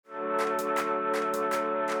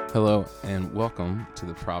Hello and welcome to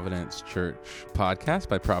the Providence Church podcast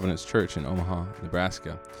by Providence Church in Omaha,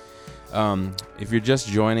 Nebraska. If you're just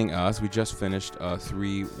joining us, we just finished a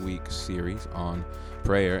 3-week series on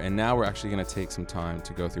prayer, and now we're actually going to take some time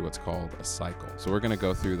to go through what's called a cycle. So we're going to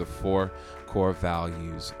go through the 4 core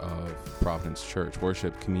values of Providence Church: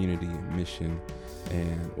 worship, community, mission,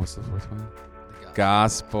 and what's the 4th one?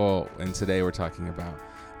 Gospel. And today we're talking about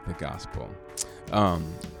the gospel,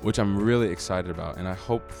 which I'm really excited about, and I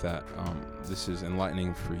hope that this is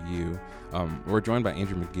enlightening for you. We're joined by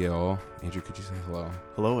Andrew McGill. Andrew, could you say hello?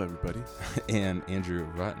 Hello, everybody. And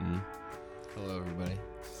Andrew Rutten. Hello, everybody.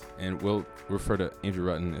 And we'll refer to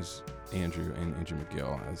Andrew Rutten as Andrew and Andrew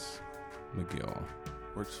McGill as McGill.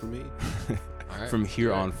 Works for me. All right. From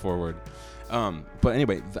here on forward. But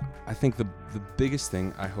anyway, I think the biggest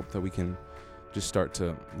thing I hope that we can just start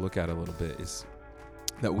to look at a little bit is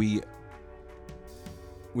that we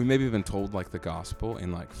maybe have been told like the gospel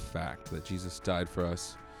in like fact that Jesus died for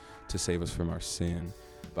us to save us from our sin,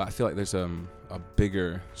 but I feel like there's a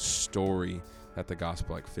bigger story that the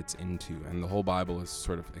gospel like fits into, and the whole Bible is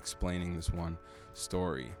sort of explaining this one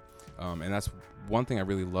story, and that's one thing I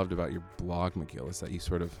really loved about your blog, McGill, is that you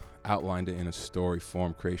sort of outlined it in a story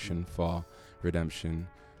form: creation, fall, redemption,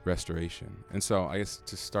 restoration. And so I guess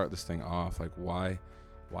to start this thing off, like why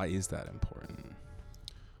is that important?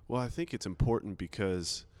 Well, I think it's important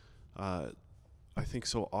because I think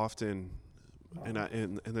so often,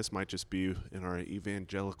 and this might just be in our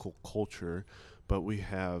evangelical culture, but we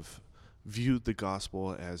have viewed the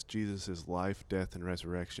gospel as Jesus' life, death, and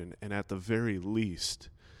resurrection, and at the very least,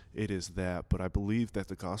 it is that. But I believe that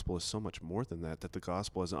the gospel is so much more than that the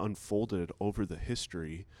gospel has unfolded over the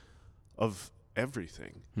history of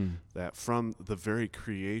everything, that from the very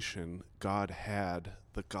creation, God had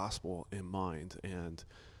the gospel in mind, and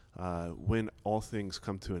when all things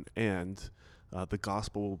come to an end, the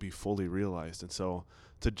gospel will be fully realized. And so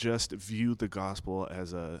to just view the gospel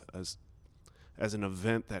as an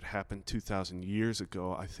event that happened 2,000 years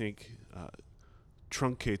ago, I think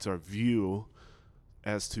truncates our view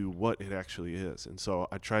as to what it actually is. And so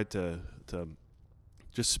I tried to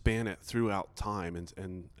just span it throughout time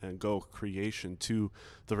and go creation to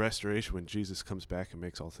the restoration when Jesus comes back and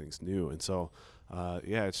makes all things new. And so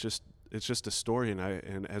it's just a story,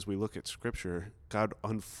 and as we look at Scripture, God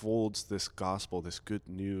unfolds this gospel, this good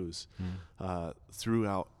news,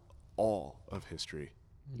 throughout all of history.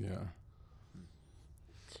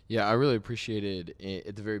 Yeah, I really appreciated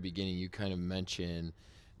at the very beginning you kind of mentioned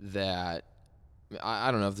that,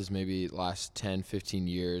 I don't know if this maybe last 10, 15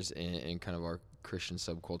 years in kind of our Christian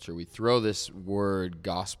subculture, we throw this word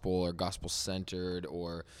gospel or gospel-centered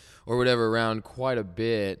or whatever around quite a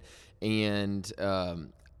bit, and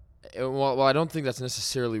well, I don't think that's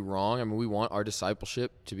necessarily wrong. I mean, we want our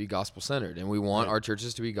discipleship to be gospel-centered, and we want our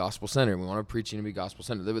churches to be gospel-centered, and we want our preaching to be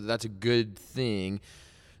gospel-centered. That's a good thing.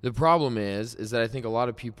 The problem is that I think a lot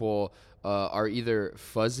of people are either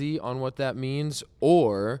fuzzy on what that means,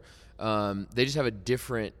 or they just have a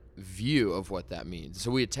different view of what that means. So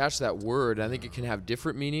we attach that word, and I think it can have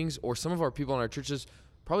different meanings, or some of our people in our churches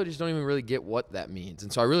probably just don't even really get what that means.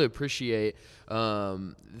 And so I really appreciate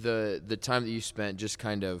the time that you spent just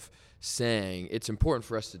kind of saying it's important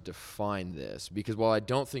for us to define this, because while I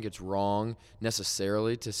don't think it's wrong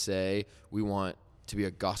necessarily to say we want to be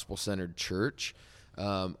a gospel-centered church,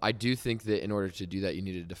 I do think that in order to do that, you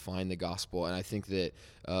need to define the gospel. And I think that,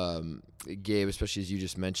 Gabe, especially as you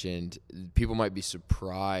just mentioned, people might be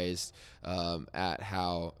surprised at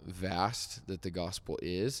how vast that the gospel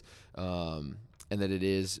is, and that it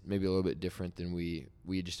is maybe a little bit different than we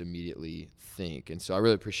just immediately think. And so I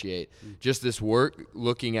really appreciate just this work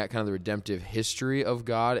looking at kind of the redemptive history of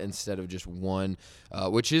God instead of just one,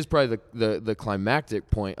 which is probably the climactic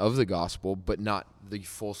point of the gospel, but not the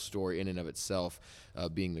full story in and of itself,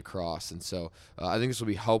 being the cross. And so I think this will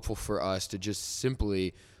be helpful for us to just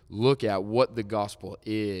simply look at what the gospel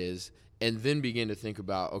is and then begin to think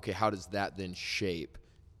about, okay, how does that then shape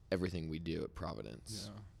everything we do at Providence?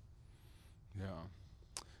 Yeah.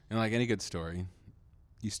 And like any good story,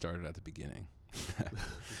 you started at the beginning.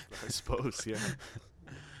 I suppose, yeah.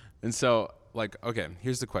 And so, like, okay,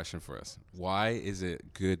 here's the question for us. Why is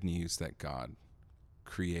it good news that God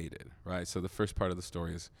created, right? So the first part of the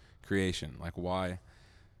story is creation. Like, why,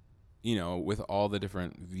 with all the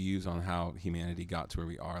different views on how humanity got to where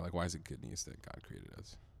we are, like, why is it good news that God created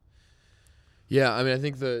us? Yeah, I mean, I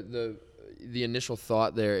think the initial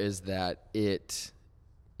thought there is that it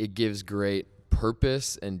gives great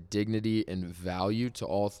purpose and dignity and value to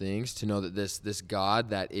all things, to know that this God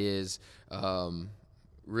that is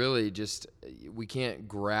really just we can't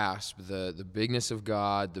grasp the bigness of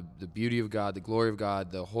God, the beauty of God, the glory of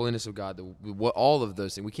God, the holiness of God, what all of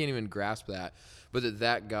those things. We can't even grasp that, but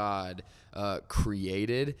that God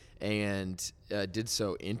created and did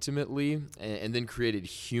so intimately, and then created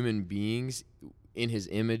human beings in his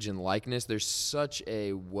image and likeness. There's such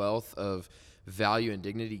a wealth of value and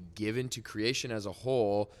dignity given to creation as a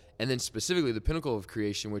whole, and then specifically the pinnacle of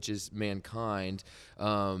creation, which is mankind.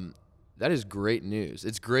 That is great news.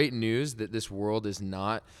 It's great news that this world is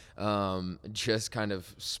not just kind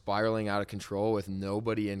of spiraling out of control with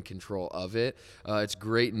nobody in control of it. It's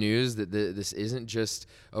great news that this isn't just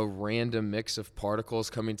a random mix of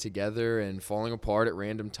particles coming together and falling apart at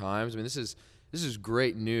random times. I mean, this is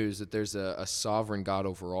great news that there's a sovereign God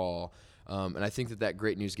overall. And I think that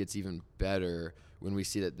great news gets even better when we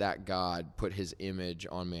see that God put his image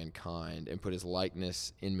on mankind and put his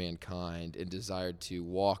likeness in mankind and desired to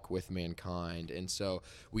walk with mankind. And so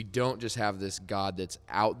we don't just have this God that's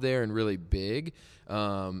out there and really big,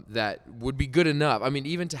 that would be good enough. I mean,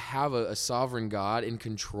 even to have a sovereign God in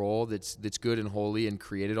control that's good and holy and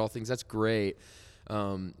created all things, that's great.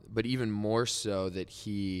 But even more so that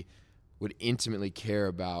he would intimately care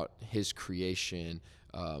about his creation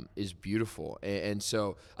is beautiful. And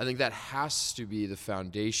so I think that has to be the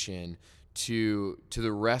foundation to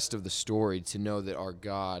the rest of the story, to know that our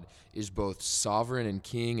God is both sovereign and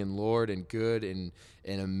king and Lord and good and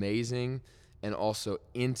amazing, and also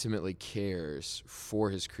intimately cares for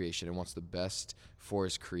his creation and wants the best for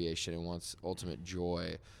his creation and wants ultimate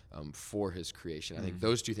joy for his creation. I think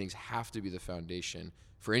those two things have to be the foundation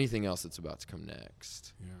for anything else that's about to come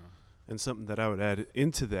next. Yeah. And something that I would add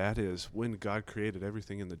into that is when God created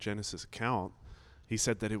everything in the Genesis account, he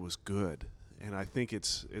said that it was good. And I think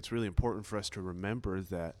it's really important for us to remember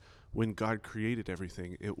that when God created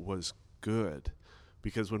everything, it was good.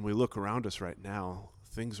 Because when we look around us right now,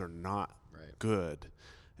 things are not good.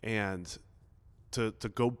 And to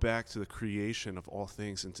go back to the creation of all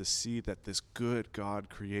things and to see that this good God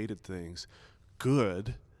created things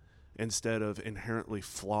good instead of inherently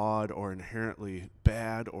flawed or inherently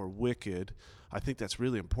bad or wicked, I think that's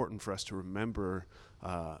really important for us to remember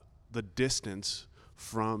the distance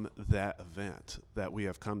from that event that we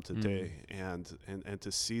have come today, and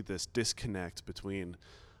to see this disconnect between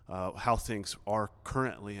how things are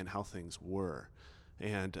currently and how things were.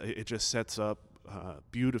 And it just sets up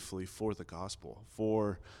beautifully for the gospel,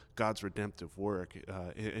 for God's redemptive work,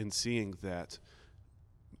 in seeing that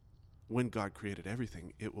when God created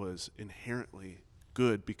everything, it was inherently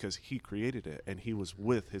good because he created it and he was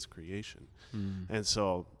with his creation. And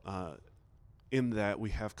so in that we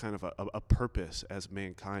have kind of a purpose as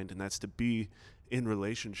mankind, and that's to be in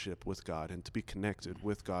relationship with God and to be connected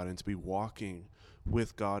with God and to be walking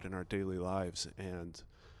with God in our daily lives. And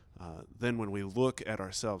then when we look at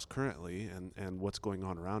ourselves currently and what's going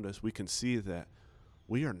on around us, we can see that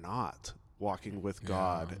we are not walking with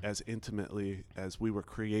God as intimately as we were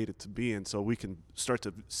created to be. And so we can start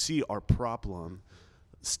to see our problem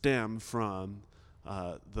stem from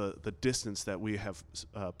the distance that we have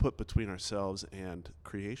put between ourselves and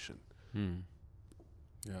creation.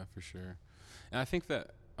 Yeah, for sure. And I think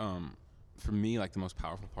that for me, like the most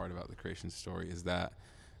powerful part about the creation story is that,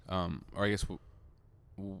 or I guess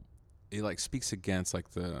it like speaks against like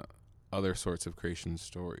the other sorts of creation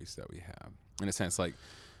stories that we have. In a sense, like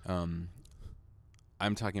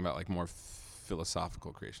I'm talking about like more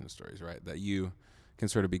philosophical creation stories, right? That you can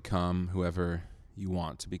sort of become whoever you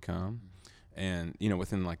want to become. And, you know,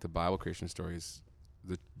 within like the Bible creation stories,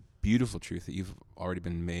 the beautiful truth that you've already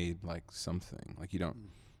been made like something. Like you don't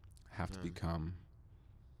have to become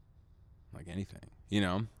like anything, you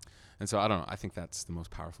know? And so I don't know. I think that's the most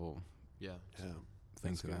powerful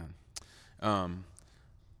thing to that.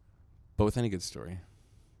 But with any good story,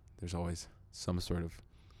 there's always some sort of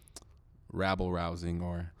rabble-rousing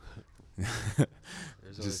or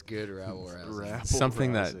there's always good rabble-rousing.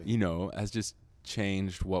 Something that, you know, has just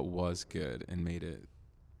changed what was good and made it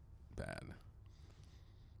bad.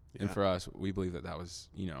 Yeah. And for us, we believe that was,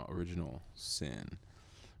 you know, original sin,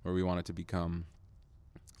 where we wanted to become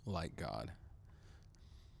like God.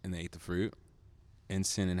 And they ate the fruit, and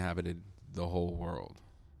sin inhabited the whole world,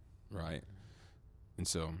 right? And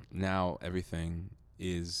so now everything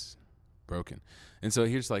is broken. And so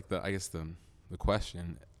here's like the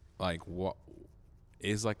question, like what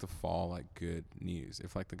is like the fall like good news?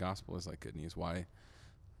 If like the gospel is like good news, why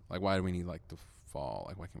do we need like the fall?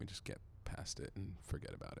 Like why can't we just get past it and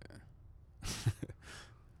forget about it?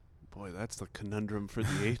 Boy, that's the conundrum for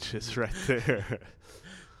the ages right there.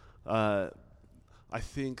 I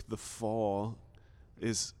think the fall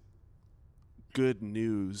is good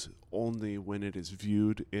news only when it is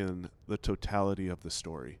viewed in the totality of the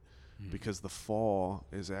story. Because the fall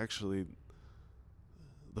is actually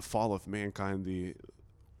the fall of mankind,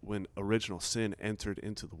 when original sin entered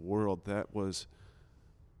into the world.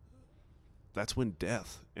 That's when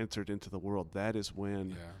death entered into the world. That is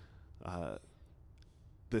when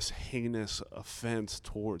this heinous offense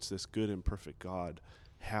towards this good and perfect God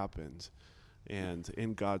happened. And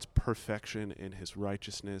in God's perfection, in his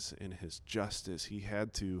righteousness, in his justice, he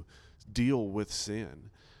had to deal with sin.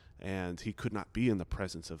 And he could not be in the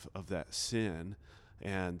presence of that sin.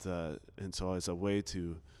 And so as a way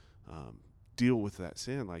to deal with that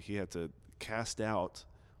sin, like, he had to cast out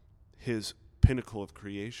his pinnacle of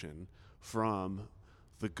creation from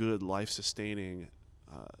the good, life-sustaining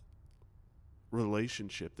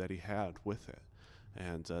relationship that he had with it.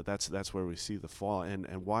 And that's where we see the fall. And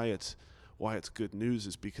why it's good news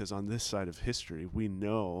is because on this side of history, we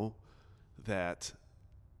know that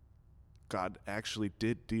God actually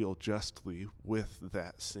did deal justly with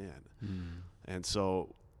that sin. And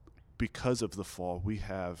so because of the fall, we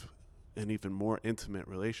have an even more intimate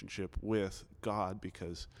relationship with God,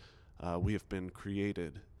 because we have been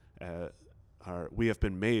created, we have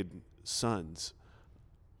been made sons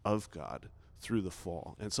of God through the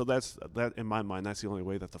fall. And so that in my mind, that's the only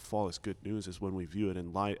way that the fall is good news, is when we view it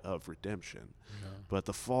in light of redemption. But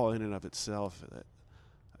the fall in and of itself,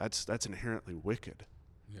 that's inherently wicked.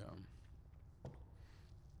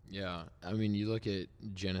 Yeah, I mean, you look at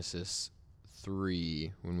Genesis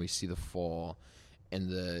 3 when we see the fall, and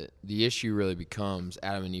the issue really becomes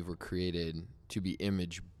Adam and Eve were created to be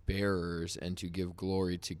image bearers and to give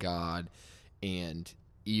glory to God, and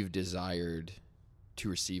Eve desired to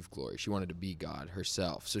receive glory. She wanted to be God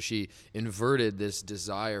herself. So she inverted this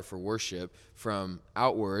desire for worship from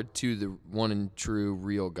outward to the one and true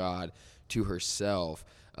real God to herself.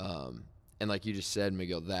 And like you just said,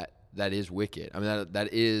 Miguel, that is wicked. I mean,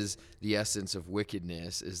 that is the essence of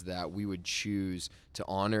wickedness, is that we would choose to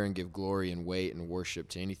honor and give glory and weight and worship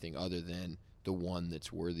to anything other than the one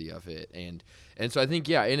that's worthy of it. And so I think,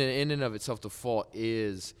 in and of itself, the fall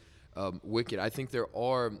is wicked. I think there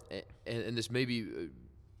are, and this may be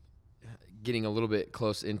getting a little bit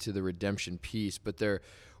close into the redemption piece, but there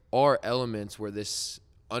are elements where this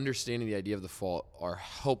understanding the idea of the fall are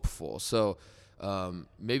helpful. So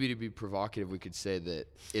maybe to be provocative, we could say that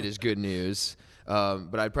it is good news,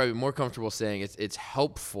 but I'd probably be more comfortable saying it's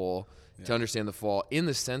helpful to understand the fall in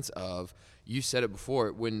the sense of, you said it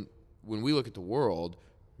before, when we look at the world,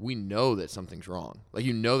 we know that something's wrong. Like,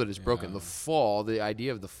 that it's broken. The fall, the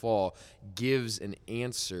idea of the fall, gives an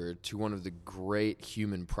answer to one of the great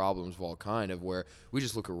human problems of all kind, of where we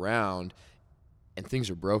just look around and things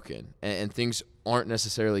are broken, and things aren't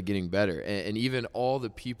necessarily getting better. And even all the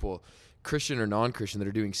people, Christian or non-Christian, that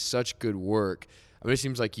are doing such good work, I mean, it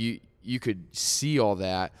seems like you could see all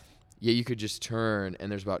that, yet you could just turn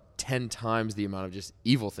and there's about 10 times the amount of just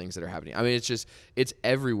evil things that are happening. I mean, it's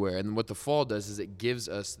everywhere. And what the fall does is it gives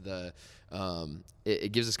us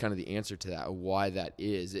it gives us kind of the answer to that, why that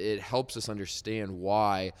is. It helps us understand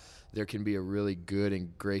why there can be a really good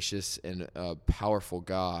and gracious and powerful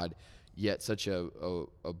God, yet such a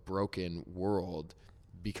broken world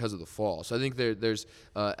because of the fall. So I think there's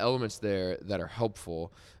elements there that are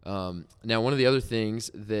helpful. Now, one of the other things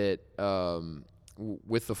that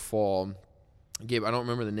with the fall, Gabe, I don't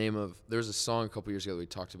remember the name of, there was a song a couple years ago that we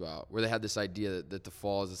talked about where they had this idea that the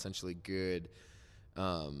fall is essentially good.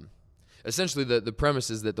 Essentially, the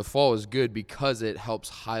premise is that the fall is good because it helps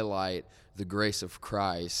highlight the grace of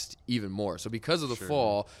Christ even more. So because of the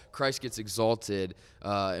fall, Christ gets exalted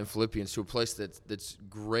in Philippians to a place that's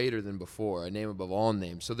greater than before, a name above all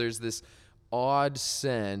names. So there's this odd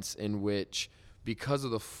sense in which, because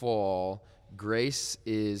of the fall, grace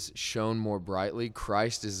is shown more brightly.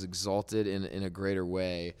 Christ is exalted in a greater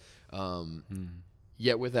way.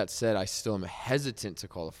 Yet with that said, I still am hesitant to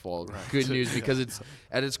call the fall good news, because it's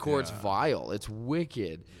at its core, it's vile, it's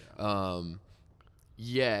wicked.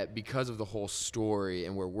 Yet because of the whole story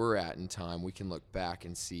and where we're at in time, we can look back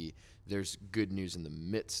and see there's good news in the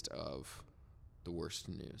midst of the worst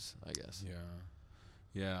news, I guess.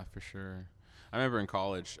 Yeah, for sure. I remember in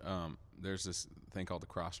college, there's this thing called the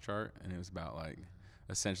cross chart, and it was about, like,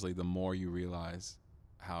 essentially the more you realize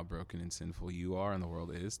how broken and sinful you are and the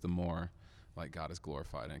world is, the more, like, God is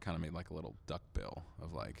glorified. And it kind of made, like, a little duck bill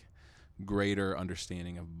of, like, greater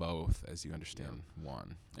understanding of both as you understand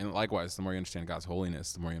one. And likewise, the more you understand God's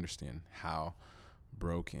holiness, the more you understand how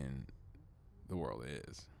broken the world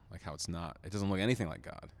is, like how it doesn't look anything like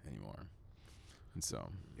God anymore. And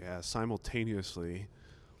so simultaneously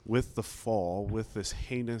with the fall, with this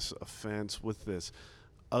heinous offense, with this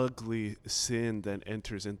ugly sin that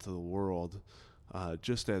enters into the world,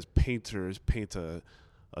 just as painters paint a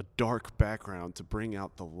dark background to bring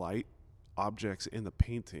out the light objects in the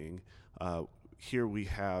painting, here we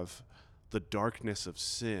have the darkness of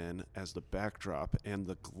sin as the backdrop and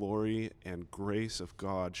the glory and grace of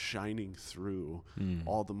God shining through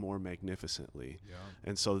all the more magnificently. Yeah.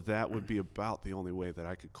 And so that would be about the only way that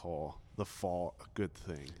I could call the fall a good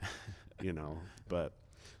thing, but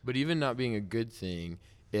even not being a good thing,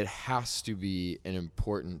 it has to be an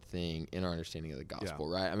important thing in our understanding of the gospel,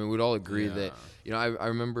 right? I mean, we'd all agree that, I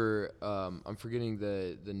remember, I'm forgetting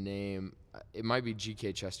the name, it might be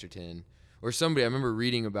G.K. Chesterton, or somebody I remember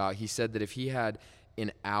reading about. He said that if he had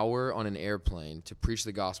an hour on an airplane to preach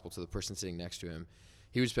the gospel to the person sitting next to him,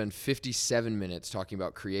 he would spend 57 minutes talking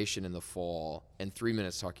about creation and the fall and 3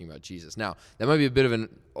 minutes talking about Jesus. Now, that might be a bit of an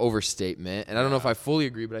overstatement, and I don't know if I fully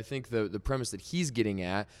agree, but I think the premise that he's getting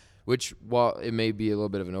at, which, while it may be a little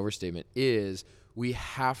bit of an overstatement, is we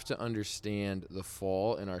have to understand the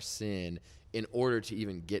fall and our sin in order to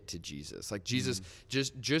even get to Jesus. Like Jesus,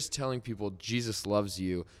 just telling people Jesus loves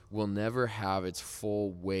you will never have its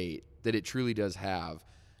full weight that it truly does have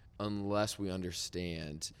unless we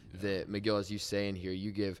understand that, Miguel, as you say in here,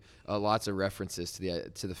 you give lots of references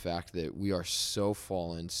to the fact that we are so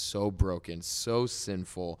fallen, so broken, so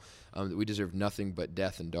sinful, that we deserve nothing but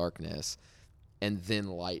death and darkness. And then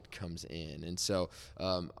light comes in. And so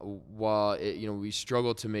while we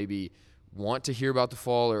struggle to maybe want to hear about the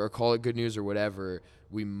fall or call it good news or whatever,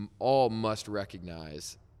 we all must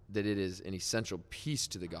recognize that it is an essential piece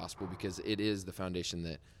to the gospel because it is the foundation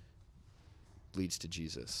that leads to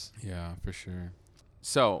Jesus. Yeah, for sure.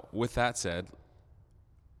 So with that said,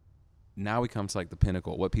 now we come to like the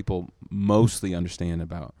pinnacle, what people mostly understand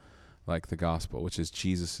about like the gospel, which is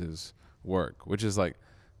Jesus's work, which is like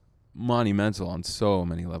monumental on so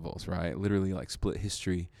many levels, right? Literally like split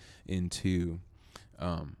history in two.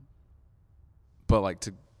 But like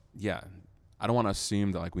I don't want to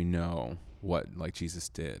assume that like we know what like Jesus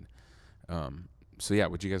did. So yeah,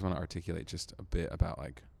 would you guys want to articulate just a bit about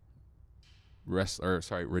like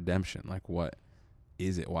redemption? Like what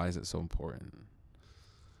is it? Why is it so important?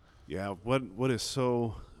 Yeah, what is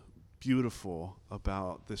so beautiful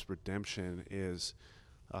about this redemption is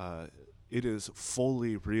it is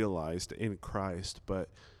fully realized in Christ, but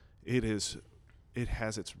it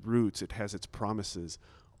has its roots, it has its promises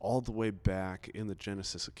all the way back in the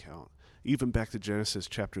Genesis account. Even back to Genesis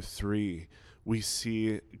chapter 3, we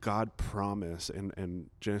see God promise in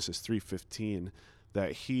Genesis 3:15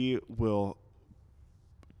 that he will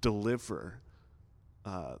deliver,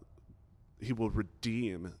 he will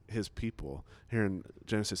redeem his people. Here in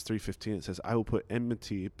Genesis 3:15 it says, I will put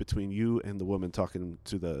enmity between you and the woman, talking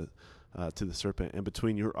to the serpent, and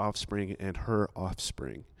between your offspring and her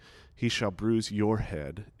offspring. He shall bruise your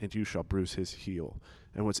head, and you shall bruise his heel.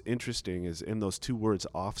 And what's interesting is in those two words,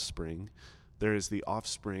 offspring, there is the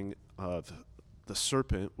offspring of the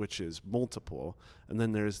serpent, which is multiple, and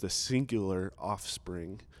then there's the singular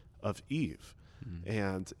offspring of Eve.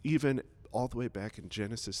 And even all the way back in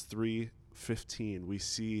Genesis 3:15, we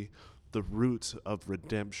see the roots of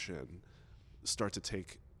redemption start to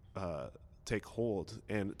take hold.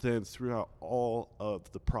 And then throughout all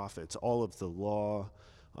of the prophets, all of the law,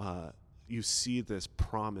 you see this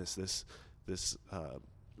promise, this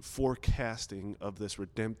forecasting of this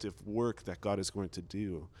redemptive work that God is going to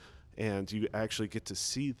do. And you actually get to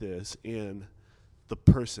see this in the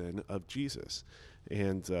person of Jesus.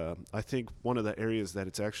 And I think one of the areas that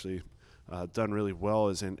it's actually done really well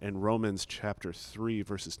is in Romans chapter 3,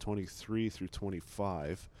 verses 23 through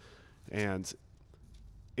 25. And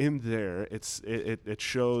in there, it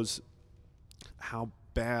shows how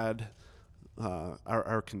bad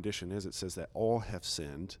our condition is. It says that all have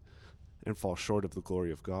sinned and fall short of the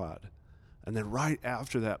glory of God. And then right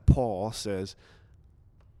after that, Paul says,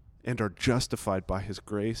 and are justified by his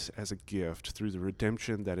grace as a gift through the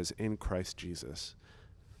redemption that is in Christ Jesus,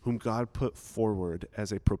 whom God put forward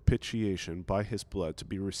as a propitiation by his blood to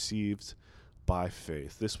be received by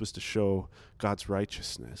faith. This was to show God's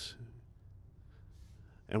righteousness.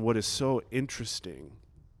 And what is so interesting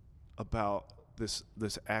about this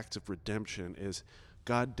act of redemption is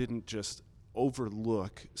God didn't just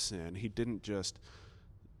overlook sin. He didn't just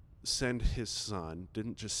send his son,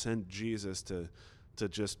 didn't just send Jesus to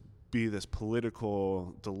just be this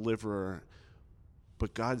political deliverer,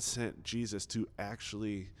 but God sent Jesus to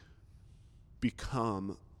actually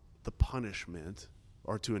become the punishment,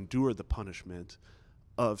 or to endure the punishment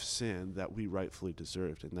of sin that we rightfully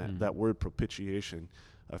deserved. And that word propitiation,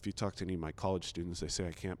 if you talk to any of my college students, they say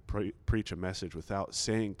I can't preach a message without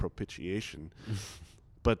saying propitiation.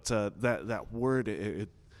 But that word,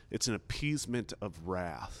 it's an appeasement of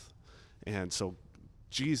wrath. And so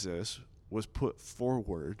Jesus was put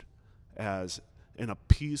forward as an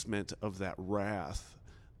appeasement of that wrath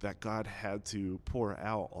that God had to pour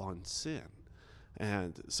out on sin.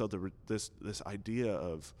 And so this idea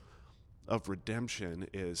of redemption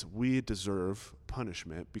is we deserve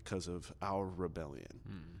punishment because of our rebellion.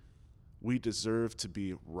 We deserve to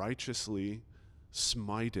be righteously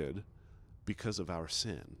smited because of our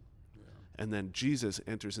sin. And then Jesus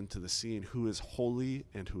enters into the scene, who is holy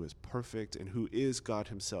and who is perfect and who is God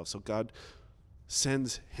himself. So God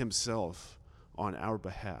sends himself on our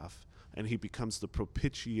behalf, and he becomes the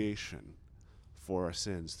propitiation for our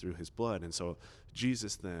sins through his blood. And so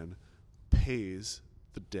Jesus then pays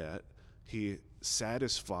the debt. He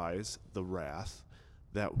satisfies the wrath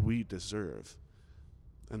that we deserve.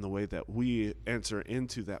 And the way that we enter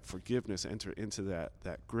into that forgiveness, enter into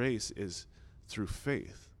that grace, is through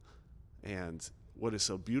faith. And what is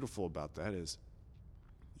so beautiful about that is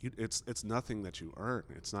it's nothing that you earn.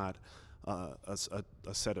 It's not a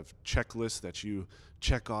set of checklists that you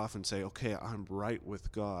check off and say, okay, I'm right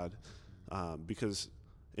with God, because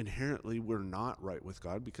inherently we're not right with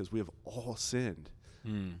God because we have all sinned.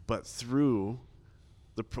 But through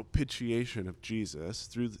the propitiation of Jesus,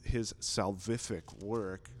 through his salvific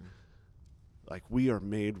work, like, we are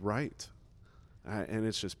made right. And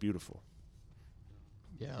it's just beautiful.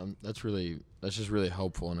 Yeah, that's just really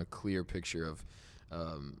helpful and a clear picture of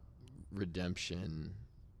redemption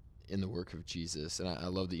in the work of Jesus. And I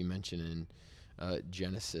love that you mentioned in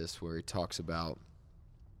Genesis, where he talks about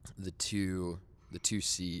the two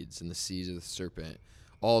seeds and the seeds of the serpent,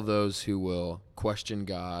 all those who will question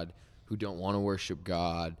God, who don't want to worship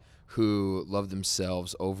God, who love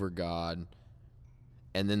themselves over God,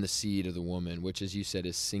 and then the seed of the woman, which, as you said,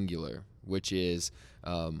 is singular, which is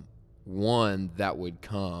one that would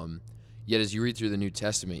come. Yet as you read through the New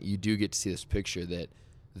Testament, you do get to see this picture that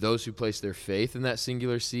those who place their faith in that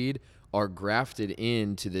singular seed are grafted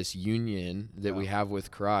into this union that we have with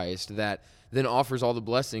Christ that then offers all the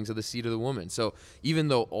blessings of the seed of the woman. So even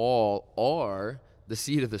though all are the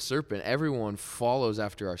seed of the serpent, everyone follows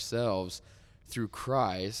after ourselves. Through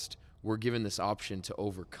Christ, we're given this option to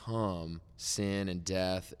overcome sin and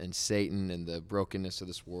death and Satan and the brokenness of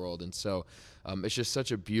this world. And so it's just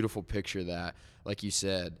such a beautiful picture that, like you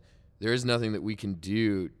said, there is nothing that we can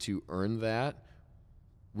do to earn that.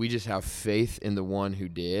 We just have faith in the one who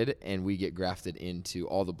did, and we get grafted into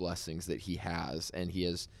all the blessings that he has, and he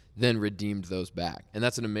has then redeemed those back. And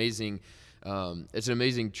that's an amazing it's an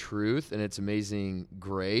amazing truth, and it's amazing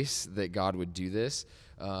grace that God would do this,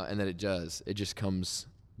 and that it does. It just comes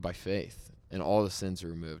by faith, and all the sins are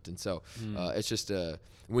removed. And so it's just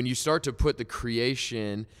when you start to put the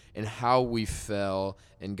creation and how we fell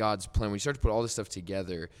and God's plan, when you start to put all this stuff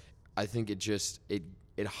together, I think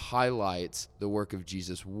it highlights the work of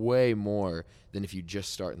Jesus way more than if you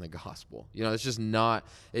just start in the gospel. You know, it's just not,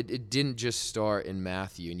 it didn't just start in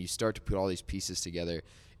Matthew, and you start to put all these pieces together,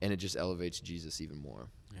 and it just elevates Jesus even more.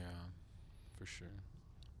 Yeah, for sure.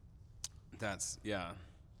 That's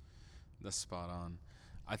spot on.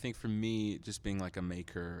 I think for me, just being like a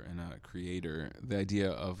maker and a creator, the idea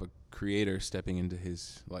of a creator stepping into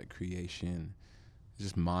his like creation is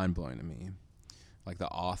just mind blowing to me. Like the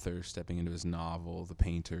author stepping into his novel, the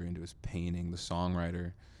painter into his painting, the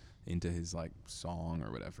songwriter into his like song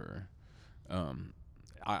or whatever.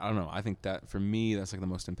 I don't know. I think that for me, that's like the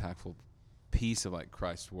most impactful piece of like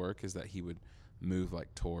Christ's work, is that he would move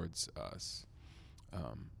like towards us.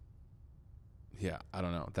 I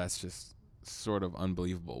don't know. That's just sort of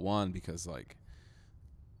unbelievable. One, because like,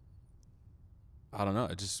 I don't know.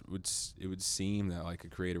 It would seem that like a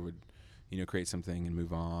creator would, create something and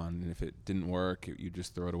move on. And if it didn't work, you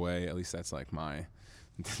just throw it away. At least that's like my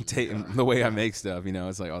the way I make stuff,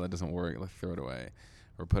 it's like, oh, that doesn't work. Let's throw it away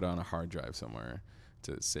or put it on a hard drive somewhere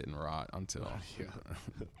to sit and rot until.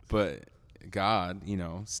 But God,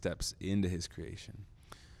 steps into his creation.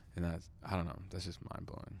 And that's, I don't know, that's just mind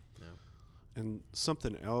blowing. Yeah. And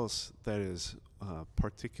something else that is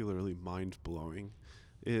particularly mind blowing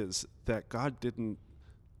is that God didn't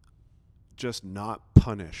just not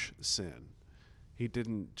punish sin. He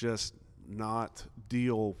didn't just not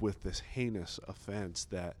deal with this heinous offense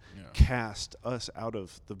that cast us out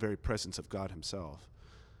of the very presence of God himself.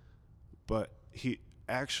 But he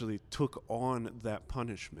actually took on that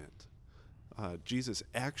punishment. Jesus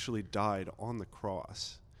actually died on the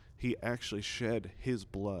cross. He actually shed his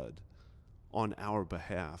blood on our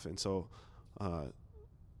behalf. And so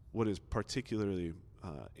what is particularly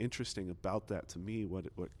interesting about that to me, what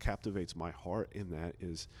captivates my heart in that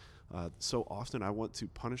is so often I want to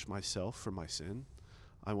punish myself for my sin.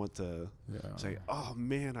 I want to say, oh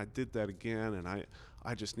man, I did that again, and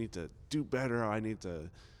I just need to do better. I need to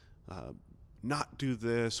not do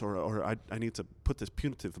this, or I need to put this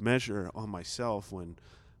punitive measure on myself when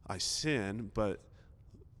I sin. But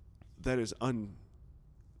that is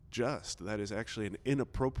unjust. That is actually an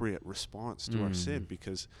inappropriate response to our sin,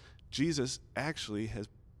 because Jesus actually has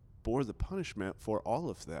bore the punishment for all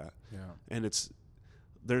of that. Yeah. And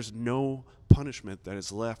there's no punishment that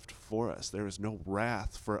is left for us. There is no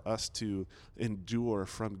wrath for us to endure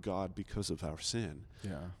from God because of our sin.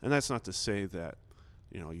 Yeah. And that's not to say that,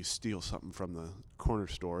 you steal something from the corner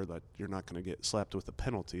store that you're not going to get slapped with a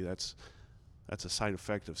penalty. That's a side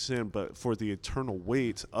effect of sin. But for the eternal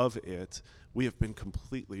weight of it, we have been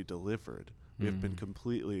completely delivered. We have been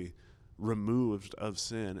completely removed of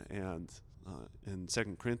sin. And in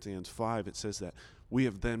 2 Corinthians 5, it says that we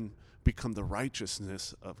have then become the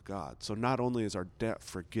righteousness of God. So not only is our debt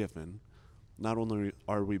forgiven, not only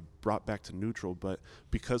are we brought back to neutral, but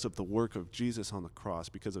because of the work of Jesus on the cross,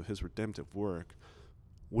 because of his redemptive work,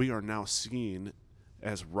 we are now seen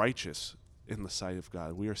as righteous in the sight of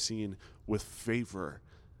God. We are seen with favor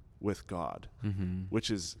with God, which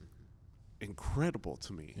is incredible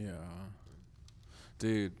to me. Yeah.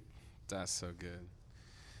 Dude, that's so good.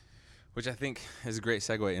 Which I think is a great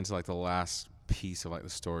segue into like the last piece of like the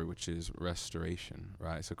story, which is restoration,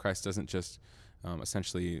 right? So Christ doesn't just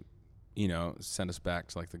essentially, send us back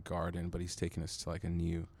to like the garden, but he's taking us to like a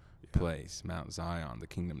new place, Mount Zion, the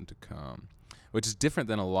kingdom to come, which is different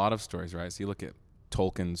than a lot of stories, right? So you look at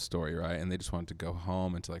Tolkien's story, right? And they just wanted to go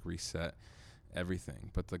home and to like reset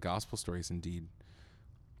everything. But the gospel story is indeed,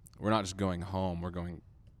 we're not just going home, we're going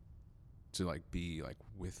to like be like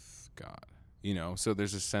with God, So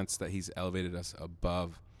there's a sense that he's elevated us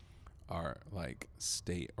above our like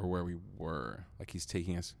state or where we were. Like he's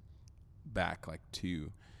taking us back like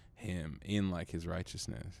to him in like his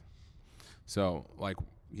righteousness. So like,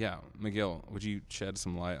 yeah, Miguel, would you shed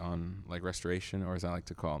some light on like restoration, or as I like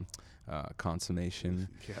to call consummation?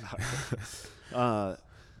 Yeah.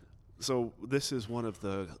 So this is one of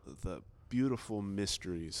the beautiful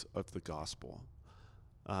mysteries of the gospel,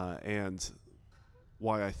 and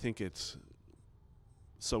why I think it's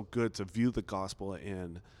so good to view the gospel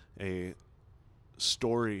in a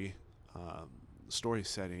story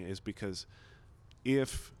setting is because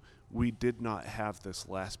if we did not have this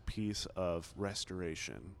last piece of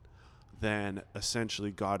restoration, then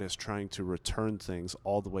essentially God is trying to return things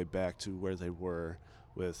all the way back to where they were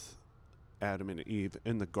with Adam and Eve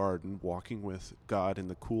in the garden, walking with God in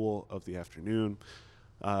the cool of the afternoon.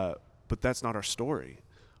 But that's not our story.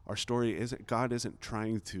 Our story isn't, God isn't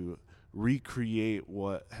trying to recreate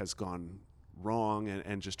what has gone wrong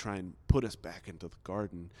and just try and put us back into the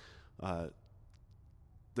garden.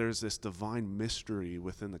 There's this divine mystery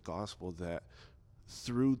within the gospel that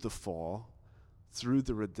through the fall, through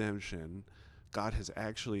the redemption, God has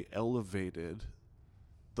actually elevated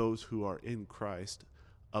those who are in Christ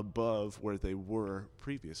above where they were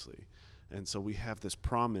previously. And so we have this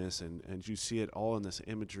promise, and you see it all in this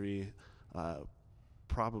imagery,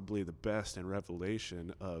 probably the best in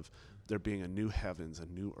Revelation, of there being a new heavens, a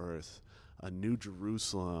new earth, a new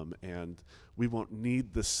Jerusalem, and we won't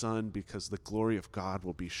need the sun because the glory of God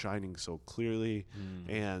will be shining so clearly.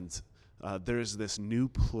 And there's this new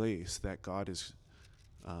place that God is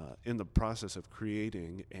in the process of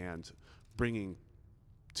creating and bringing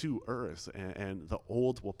to earth, and the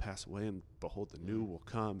old will pass away, and behold, the new will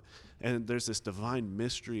come. And there's this divine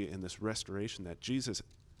mystery in this restoration that Jesus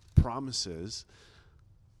promises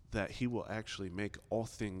that he will actually make all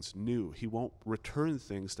things new. He won't return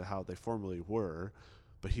things to how they formerly were,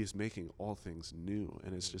 but he's making all things new.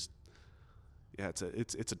 And it's just, it's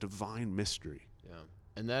a divine mystery. Yeah.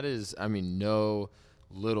 And that is, no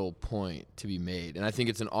little point to be made. And I think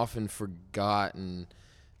it's an often forgotten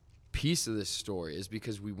piece of this story, is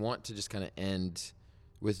because we want to just kind of end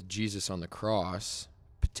with Jesus on the cross.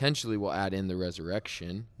 Potentially we'll add in the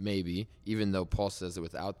resurrection, maybe, even though Paul says that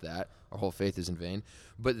without that, our whole faith is in vain.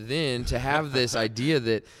 But then to have this idea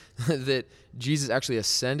that that Jesus actually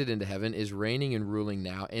ascended into heaven, is reigning and ruling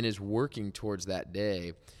now, and is working towards that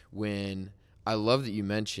day when, I love that you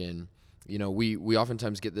mention, we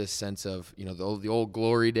oftentimes get this sense of, the old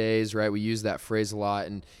glory days, right? We use that phrase a lot.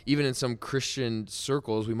 And even in some Christian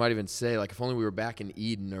circles, we might even say, like, if only we were back in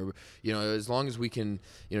Eden, or, as long as we can,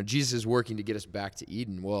 Jesus is working to get us back to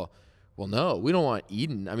Eden. Well, no, we don't want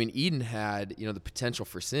Eden. Eden had, the potential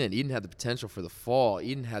for sin. Eden had the potential for the fall.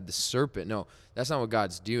 Eden had the serpent. No, that's not what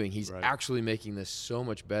God's doing. He's actually making this so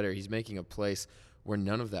much better. He's making a place where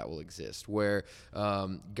none of that will exist, where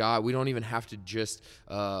God, we don't even have to just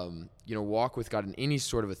walk with God in any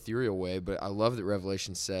sort of ethereal way. But I love that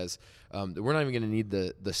Revelation says that we're not even going to need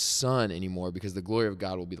the sun anymore, because the glory of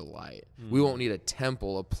God will be the light. We won't need a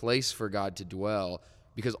temple, a place for God to dwell,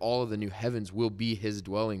 because all of the new heavens will be his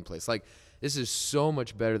dwelling place. Like, this is so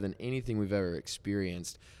much better than anything we've ever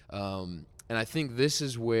experienced. And I think this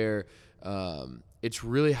is where it's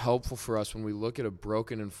really helpful for us when we look at a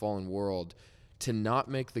broken and fallen world to not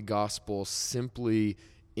make the gospel simply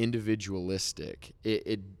individualistic.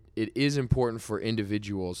 It is important for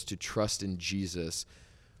individuals to trust in Jesus,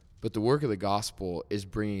 but the work of the gospel is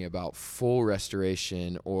bringing about full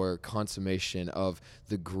restoration or consummation of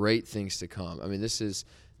the great things to come. I mean, this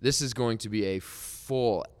is going to be a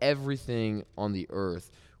full, everything on the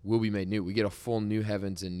earth will be made new. We get a full new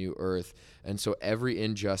heavens and new earth. And so every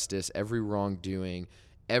injustice, every wrongdoing,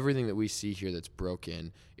 everything that we see here that's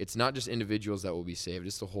broken, it's not just individuals that will be saved,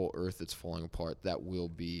 it's the whole earth that's falling apart that will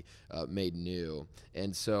be made new.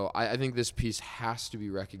 And so I think this piece has to be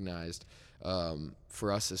recognized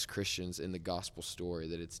for us as Christians in the gospel story,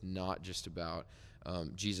 that it's not just about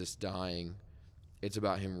Jesus dying, it's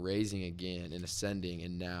about him raising again and ascending,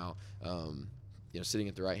 and now sitting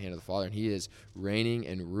at the right hand of the Father, and he is reigning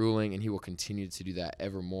and ruling, and he will continue to do that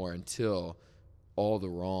evermore until all the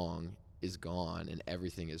wrong is gone and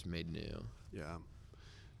everything is made new. Yeah.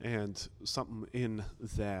 And something in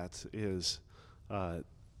that is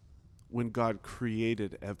when God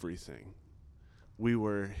created everything, we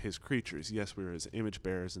were his creatures. Yes, we were his image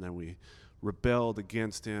bearers, and then we rebelled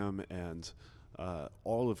against him, and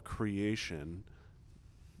all of creation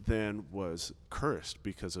then was cursed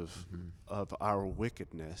because of our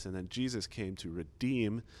wickedness. And then Jesus came to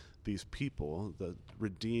redeem these people,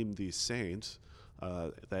 redeem these saints,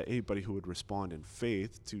 that anybody who would respond in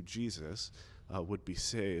faith to Jesus would be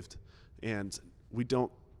saved. And we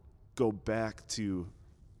don't go back to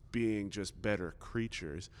being just better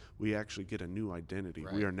creatures. We actually get a new identity.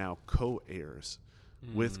 Right. We are now co-heirs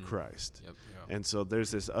with Christ. Yep. And so there's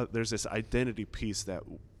this identity piece that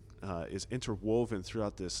is interwoven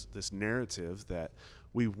throughout this narrative, that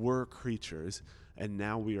we were creatures and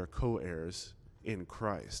now we are co-heirs in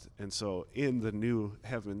Christ. And so in the new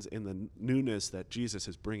heavens, in the newness that Jesus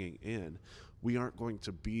is bringing in, we aren't going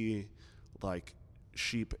to be like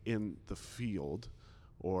sheep in the field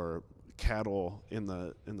or cattle in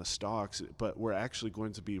the stocks, but we're actually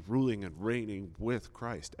going to be ruling and reigning with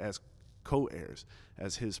Christ as co-heirs,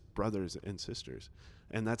 as his brothers and sisters.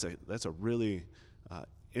 And that's a really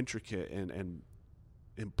intricate and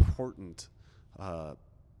important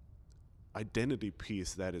identity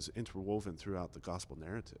piece that is interwoven throughout the gospel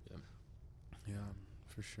narrative. Yeah,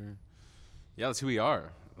 for sure. Yeah, that's who we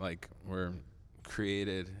are. Like, we're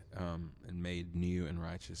created and made new and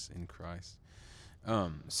righteous in Christ.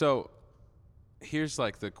 So here's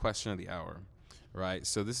like the question of the hour, right?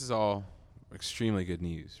 So this is all extremely good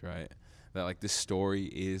news, right? That like this story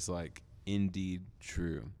is like indeed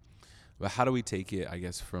true. But how do we take it, I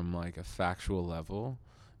guess, from like a factual level,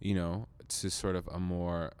 to sort of a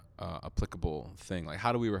more applicable thing? Like,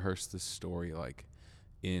 how do we rehearse this story like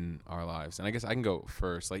in our lives? And I guess I can go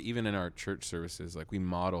first. Like, even in our church services, like we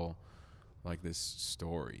model like this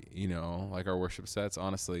story, like our worship sets,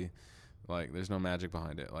 honestly, like there's no magic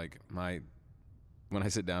behind it. Like when I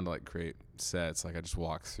sit down to like create sets, like I just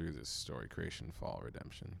walk through this story: creation, fall,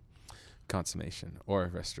 redemption, consummation, or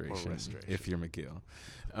restoration. If you're McGill.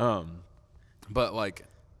 But like,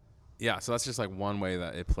 yeah, so that's just like one way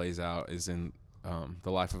that it plays out is in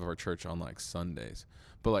the life of our church on like Sundays.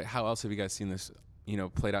 But like, how else have you guys seen this,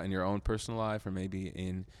 played out in your own personal life, or maybe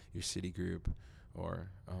in your city group,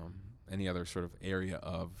 or any other sort of area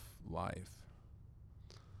of life?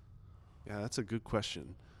 Yeah, that's a good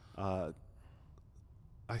question. I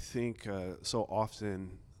think so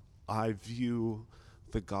often I view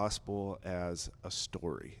the gospel as a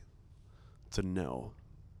story to know.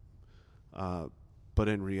 But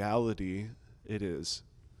in reality, it is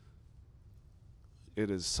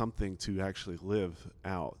something to actually live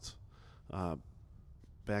out.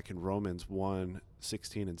 Back in Romans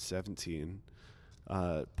 1:16 and 17,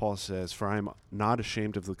 Paul says, "For I am not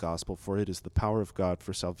ashamed of the gospel, for it is the power of God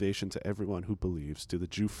for salvation to everyone who believes, to the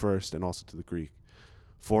Jew first and also to the Greek.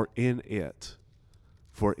 For in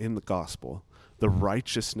the gospel, the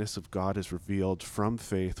righteousness of God is revealed from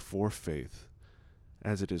faith for faith.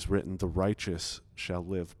 As it is written, the righteous shall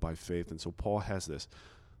live by faith." And so Paul has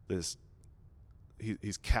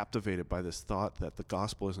he's captivated by this thought that the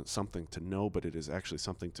gospel isn't something to know, but it is actually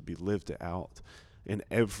something to be lived out in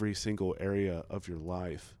every single area of your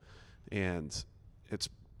life. And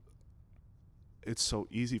it's so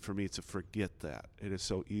easy for me to forget that. It is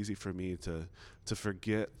so easy for me to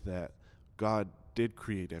forget that God did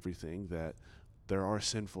create everything, that there are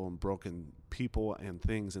sinful and broken people and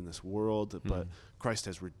things in this world, but Christ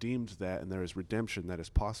has redeemed that, and there is redemption that is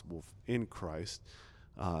possible in Christ,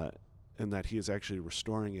 and that he is actually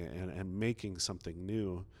restoring it and making something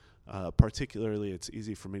new. Particularly, it's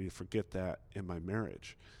easy for me to forget that in my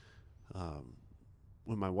marriage.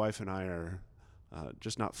 When my wife and I are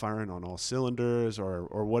just not firing on all cylinders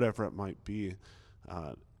or whatever it might be,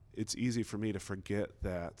 it's easy for me to forget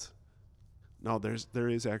that, no, there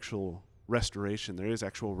is actual restoration, there is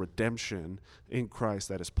actual redemption in Christ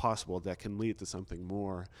that is possible, that can lead to something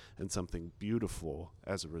more and something beautiful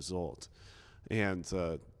as a result. And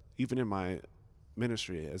even in my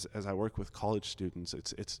ministry, as I work with college students,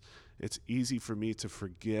 it's easy for me to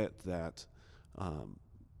forget that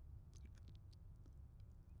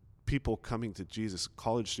people coming to Jesus,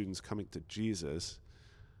 college students coming to Jesus,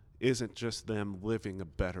 isn't just them living a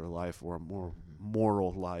better life or a more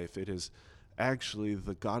moral life. It is actually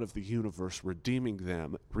the God of the universe redeeming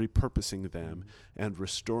them, repurposing them, and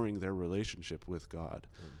restoring their relationship with God.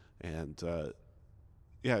 And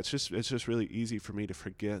it's just really easy for me to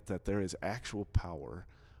forget that there is actual power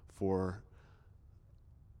for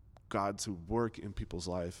God to work in people's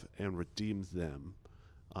life and redeem them,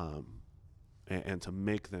 and to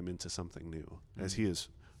make them into something new, as he has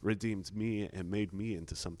redeemed me and made me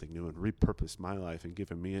into something new and repurposed my life and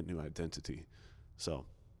given me a new identity. So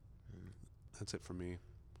that's it for me.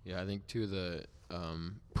 Yeah, I think two of the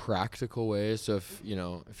practical ways. So if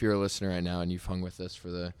you're a listener right now and you've hung with us for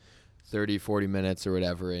the 30, 40 minutes or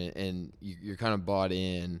whatever, and you're kind of bought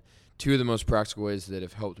in, two of the most practical ways that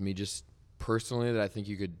have helped me just personally that I think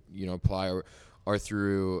you could, apply are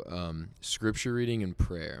through scripture reading and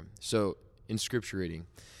prayer. So in scripture reading,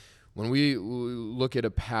 when we look at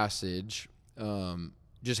a passage,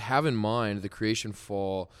 just have in mind the creation,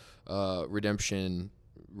 fall, redemption,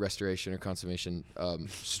 restoration, or consummation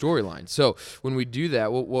storyline. So when we do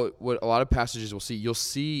that, what a lot of passages will see, you'll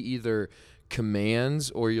see either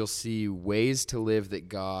commands or you'll see ways to live that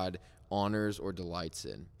God honors or delights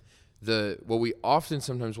in. What we often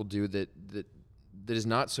sometimes will do that is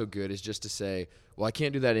not so good is just to say, well, I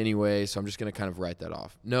can't do that anyway, so I'm just going to kind of write that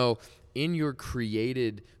off. No, in your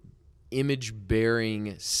created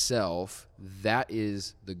image-bearing self, that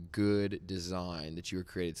is the good design that you were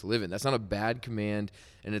created to live in. That's not a bad command,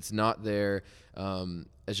 and it's not there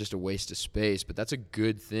as just a waste of space, but that's a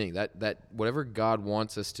good thing. That whatever God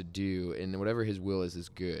wants us to do and whatever his will is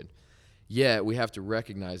good. Yet we have to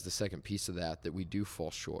recognize the second piece of that we do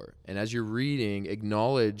fall short. And as you're reading,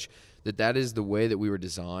 acknowledge that is the way that we were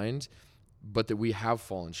designed, but that we have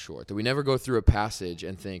fallen short, that we never go through a passage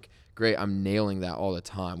and think, great, I'm nailing that all the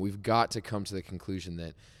time. We've got to come to the conclusion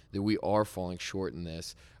that we are falling short in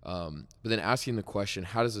this. But then asking the question,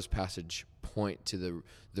 how does this passage point to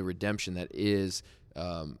the redemption that is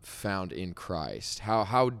found in Christ?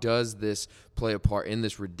 How does this play a part in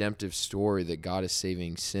this redemptive story that God is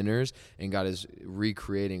saving sinners and God is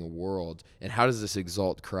recreating a world? And how does this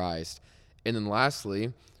exalt Christ? And then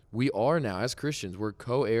lastly, we are now, as Christians, we're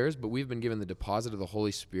co-heirs, but we've been given the deposit of the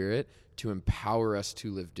Holy Spirit to empower us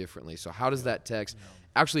to live differently. So how does that text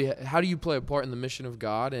actually, how do you play a part in the mission of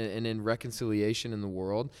God and in reconciliation in the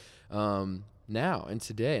world now and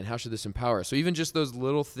today? And how should this empower us? So even just those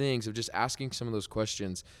little things of just asking some of those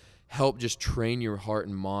questions help just train your heart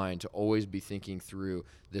and mind to always be thinking through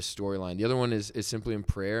this storyline. The other one is simply in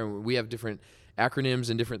prayer. And we have different acronyms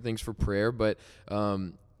and different things for prayer, but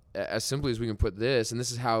as simply as we can put this, and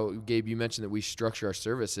this is how, Gabe, you mentioned that we structure our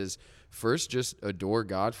services. First, just adore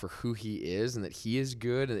God for who he is and that he is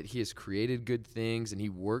good and that he has created good things and he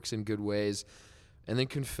works in good ways. And then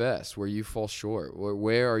confess where you fall short.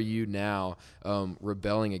 Where are you now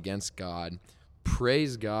rebelling against God?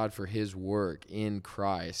 Praise God for his work in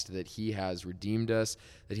Christ, that he has redeemed us,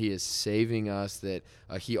 that he is saving us, that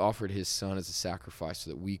he offered his son as a sacrifice so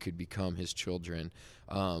that we could become his children.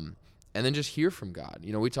 And then just hear from God.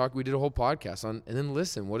 We did a whole podcast on, and then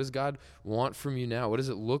listen, what does God want from you now? What does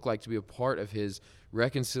it look like to be a part of his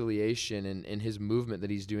reconciliation and his movement that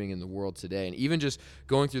he's doing in the world today? And even just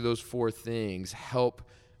going through those four things help,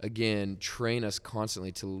 again, train us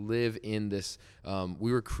constantly to live in this.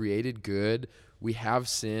 We were created good. We have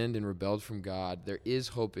sinned and rebelled from God. There is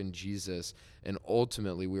hope in Jesus. And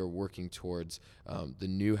ultimately, we are working towards the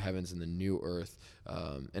new heavens and the new earth.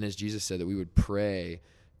 And as Jesus said, that we would pray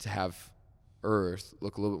to have earth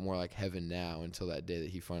look a little bit more like heaven now until that day that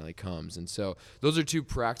he finally comes. And so those are two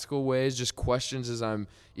practical ways, just questions as I'm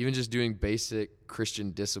even just doing basic Christian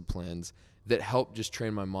disciplines that help just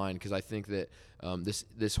train my mind, because I think that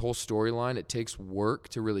this whole storyline, it takes work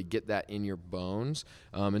to really get that in your bones,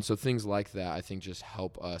 and so things like that I think just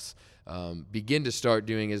help us begin to start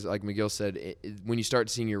doing, as like Miguel said, when you start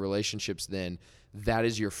seeing your relationships, then that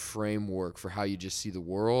is your framework for how you just see the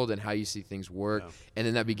world and how you see things work, and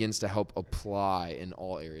then that begins to help apply in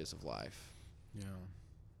all areas of life.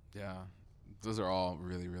 Yeah, those are all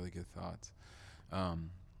really, really good thoughts.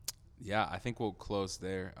 Yeah, I think we'll close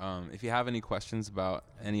there. If you have any questions about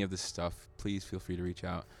any of this stuff, please feel free to reach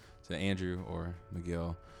out to Andrew or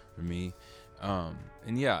Miguel or me.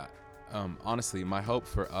 Honestly, my hope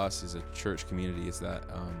for us as a church community is that,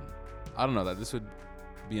 I don't know, that this would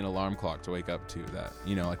be an alarm clock to wake up to, that,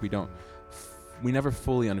 we never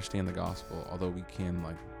fully understand the gospel, although we can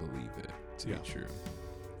believe it to be true,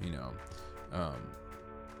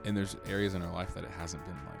 and there's areas in our life that it hasn't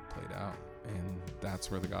been played out. And that's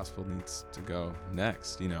where the gospel needs to go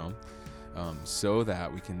next, so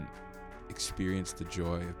that we can experience the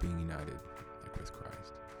joy of being united with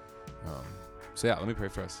Christ. Let me pray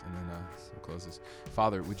for us, and then we'll close this.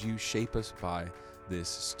 Father, would you shape us by this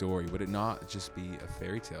story? Would it not just be a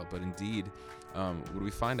fairy tale, but indeed, would we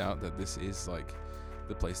find out that this is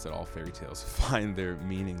the place that all fairy tales find their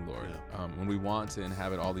meaning, Lord? When we want to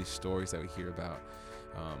inhabit all these stories that we hear about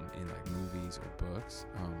in movies or books,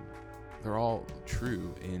 they're all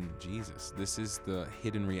true in Jesus. This is the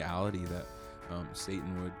hidden reality that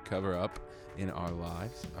Satan would cover up in our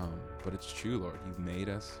lives. But it's true, Lord. You've made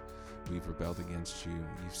us. We've rebelled against you.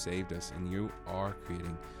 You've saved us. And you are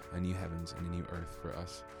creating a new heavens and a new earth for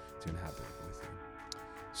us to inhabit with you.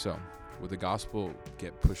 So would the gospel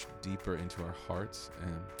get pushed deeper into our hearts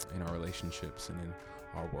and in our relationships and in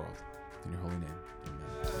our world? In your holy name,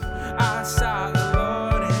 amen.